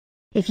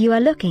If you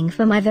are looking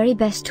for my very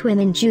best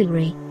women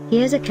jewelry,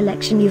 here's a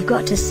collection you've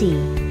got to see.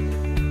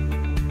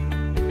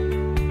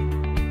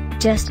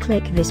 Just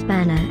click this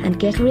banner and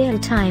get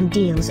real-time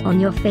deals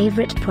on your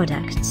favorite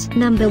products.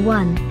 Number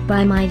 1,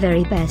 Buy My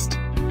Very Best.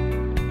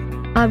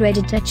 Our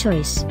editor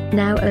choice,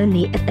 now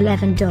only at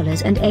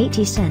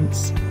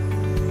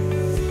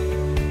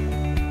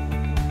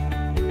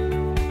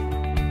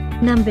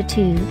 $11.80. Number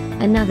 2,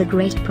 another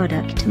great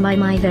product by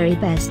My Very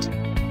Best.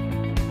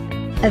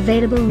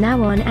 Available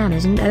now on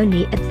Amazon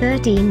only at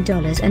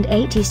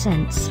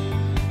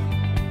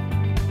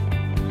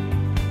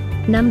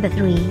 $13.80. Number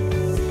 3.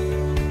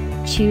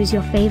 Choose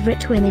your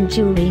favorite women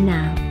jewelry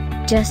now.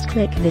 Just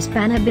click this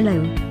banner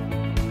below.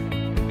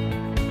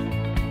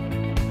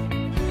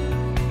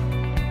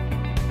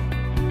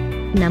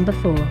 Number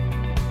 4.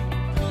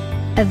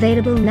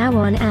 Available now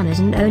on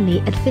Amazon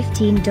only at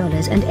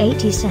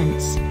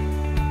 $15.80.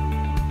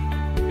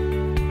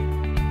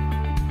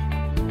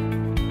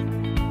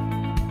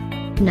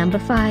 Number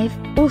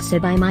 5, also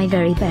by My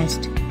Very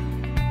Best.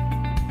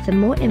 For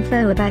more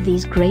info about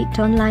these great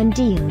online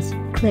deals,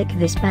 click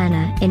this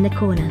banner in the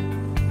corner.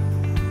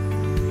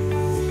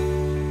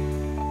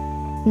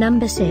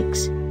 Number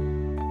 6.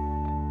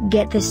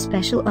 Get this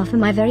special offer,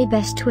 My Very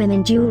Best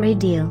women jewelry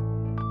deal.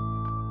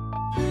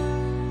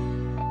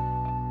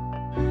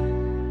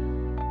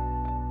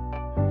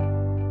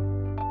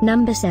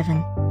 Number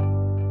 7.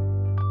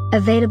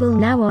 Available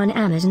now on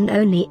Amazon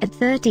only at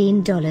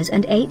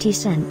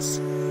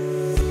 $13.80.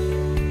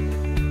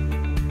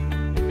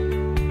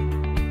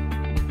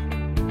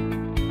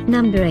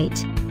 Number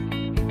 8.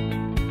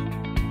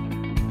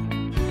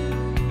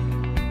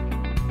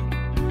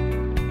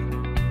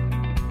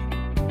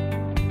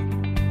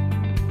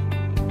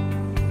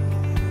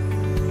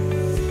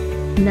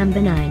 Number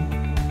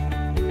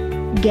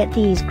 9. Get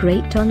these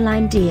great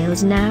online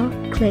deals now,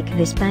 click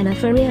this banner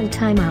for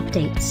real-time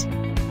updates.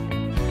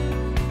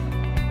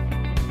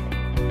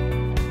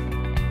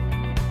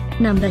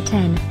 Number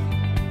 10.